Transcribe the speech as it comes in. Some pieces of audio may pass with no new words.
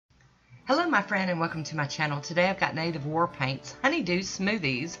Hello my friend and welcome to my channel. Today I've got Native War Paints Honeydew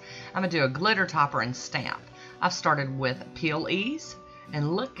Smoothies. I'm going to do a glitter topper and stamp. I've started with Peeleze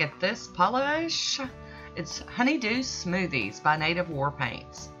and look at this polish. It's Honeydew Smoothies by Native War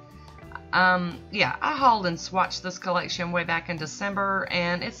Paints. Yeah, I hauled and swatched this collection way back in December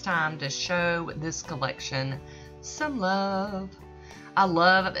and it's time to show this collection some love. I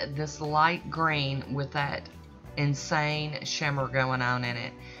love this light green with that insane shimmer going on in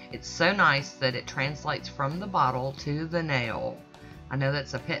it. It's so nice that it translates from the bottle to the nail. I know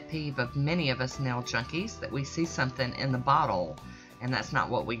that's a pet peeve of many of us nail junkies, that we see something in the bottle and that's not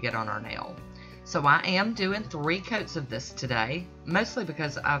what we get on our nail. So I am doing 3 coats of this today, mostly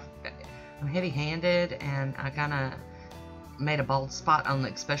because I'm heavy-handed and I kind of made a bald spot on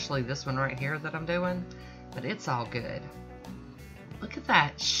especially this one right here that I'm doing, but it's all good. Look at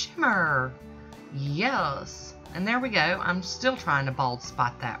that shimmer. Yes. And there we go. I'm still trying to bald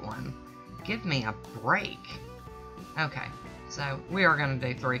spot that one. Give me a break. Okay, so we are going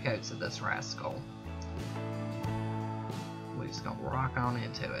to do 3 coats of this rascal. We're just going to rock on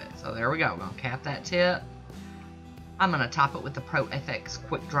into it. So there we go. I'm going to cap that tip. I'm going to top it with the Pro FX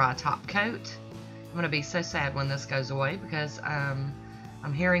Quick Dry Top Coat. I'm going to be so sad when this goes away because I'm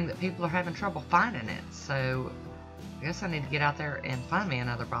hearing that people are having trouble finding it. So I guess I need to get out there and find me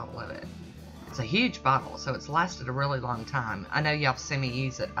another bottle of it. It's a huge bottle, so it's lasted a really long time. I know y'all see me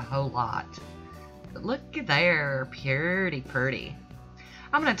use it a whole lot. But look at there, pretty.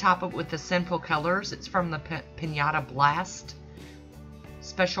 I'm going to top it with the Sinful Colors. It's from the Pinata Blast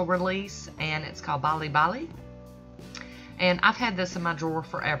special release, and it's called Bali Bali. And I've had this in my drawer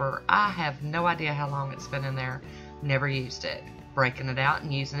forever. I have no idea how long it's been in there. Never used it. Breaking it out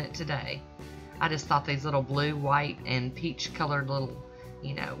and using it today. I just thought these little blue, white, and peach colored little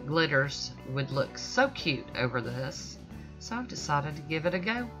glitters would look so cute over this, so I've decided to give it a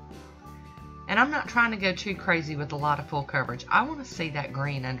go. And I'm not trying to go too crazy with a lot of full coverage. I want to see that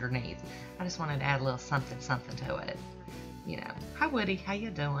green underneath. I just wanted to add a little something to it. Hi Woody, how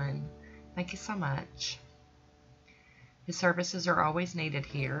you doing? Thank you so much. His services are always needed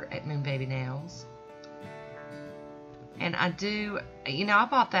here at Moon Baby Nails. And I do, I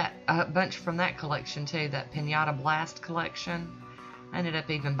bought that bunch from that collection too, that Pinata Blast collection. I ended up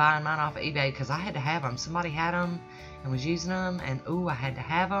even buying mine off of eBay because I had to have them. Somebody had them and was using them, and ooh, I had to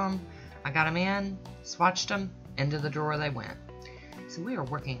have them. I got them in, swatched them, into the drawer they went. So we are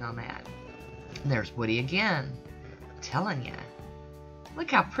working on that. And there's Woody again. I'm telling you.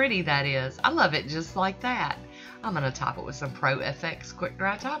 Look how pretty that is. I love it just like that. I'm going to top it with some Pro FX Quick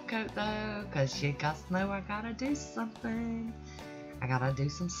Dry Top Coat though, because you guys know I got to do something. I got to do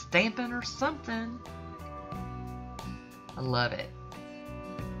some stamping or something. I love it.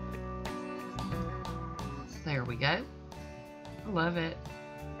 There we go. I love it.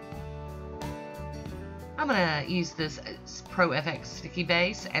 I'm going to use this Pro FX Sticky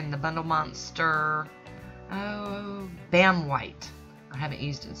Base and the Bundle Monster Bam White. I haven't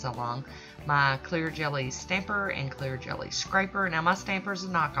used it in so long. My Clear Jelly Stamper and Clear Jelly Scraper. Now my stamper is a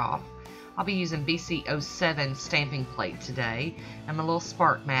knockoff. I'll be using BC07 stamping plate today. And my little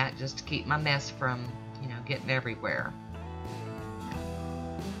spark mat just to keep my mess from, getting everywhere.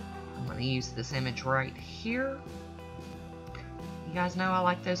 Use this image right here. You guys know I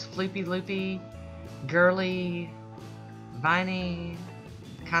like those floopy loopy girly viney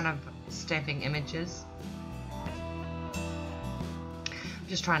kind of stamping images. I'm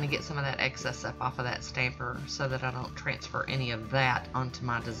just trying to get some of that excess up off of that stamper so that I don't transfer any of that onto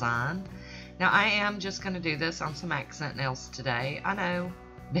my design. Now I am just going to do this on some accent nails today. I know,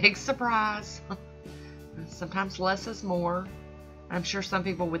 big surprise. Sometimes less is more. I'm sure some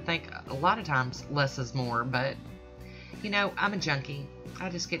people would think a lot of times less is more, but, I'm a junkie. I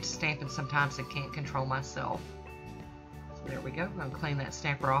just get to stamping sometimes and can't control myself. So there we go. I'm going to clean that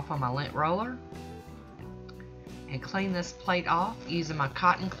stamper off on my lint roller. And clean this plate off using my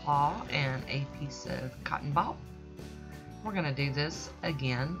cotton claw and a piece of cotton ball. We're going to do this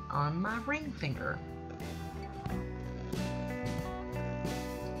again on my ring finger.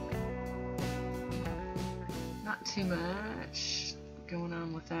 Not too much going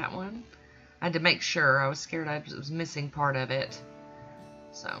on with that one. I had to make sure. I was scared I was missing part of it.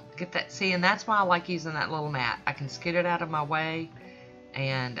 So get that. See, and that's why I like using that little mat. I can scoot it out of my way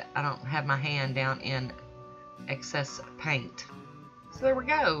and I don't have my hand down in excess paint. So there we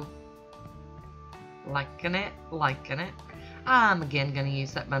go. Liking it. I'm again going to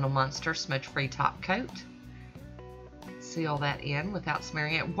use that Bundle Monster Smudge Free Top Coat. Seal that in without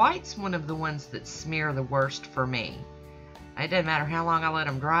smearing it. White's one of the ones that smear the worst for me. It doesn't matter how long I let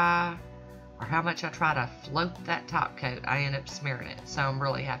them dry. or how much I try to float that top coat, I end up smearing it. So I'm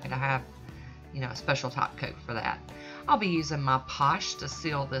really happy to have, you know, a special top coat for that. I'll be using my Poshe to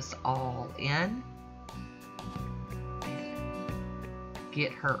seal this all in.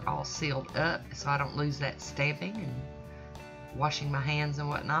 Get her all sealed up so I don't lose that stamping and washing my hands and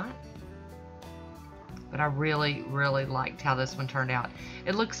whatnot. But I really, really liked how this one turned out.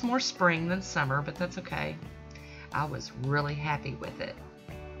 It looks more spring than summer, but that's okay. I was really happy with it.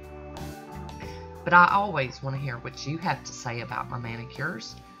 But I always want to hear what you have to say about my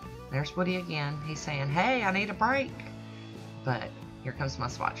manicures. There's Woody again. He's saying, hey, I need a break. But here comes my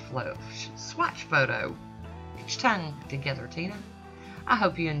swatch photo. Get your tongue together, Tina. I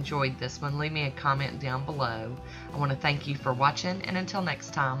hope you enjoyed this one. Leave me a comment down below. I want to thank you for watching, and until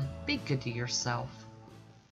next time, be good to yourself.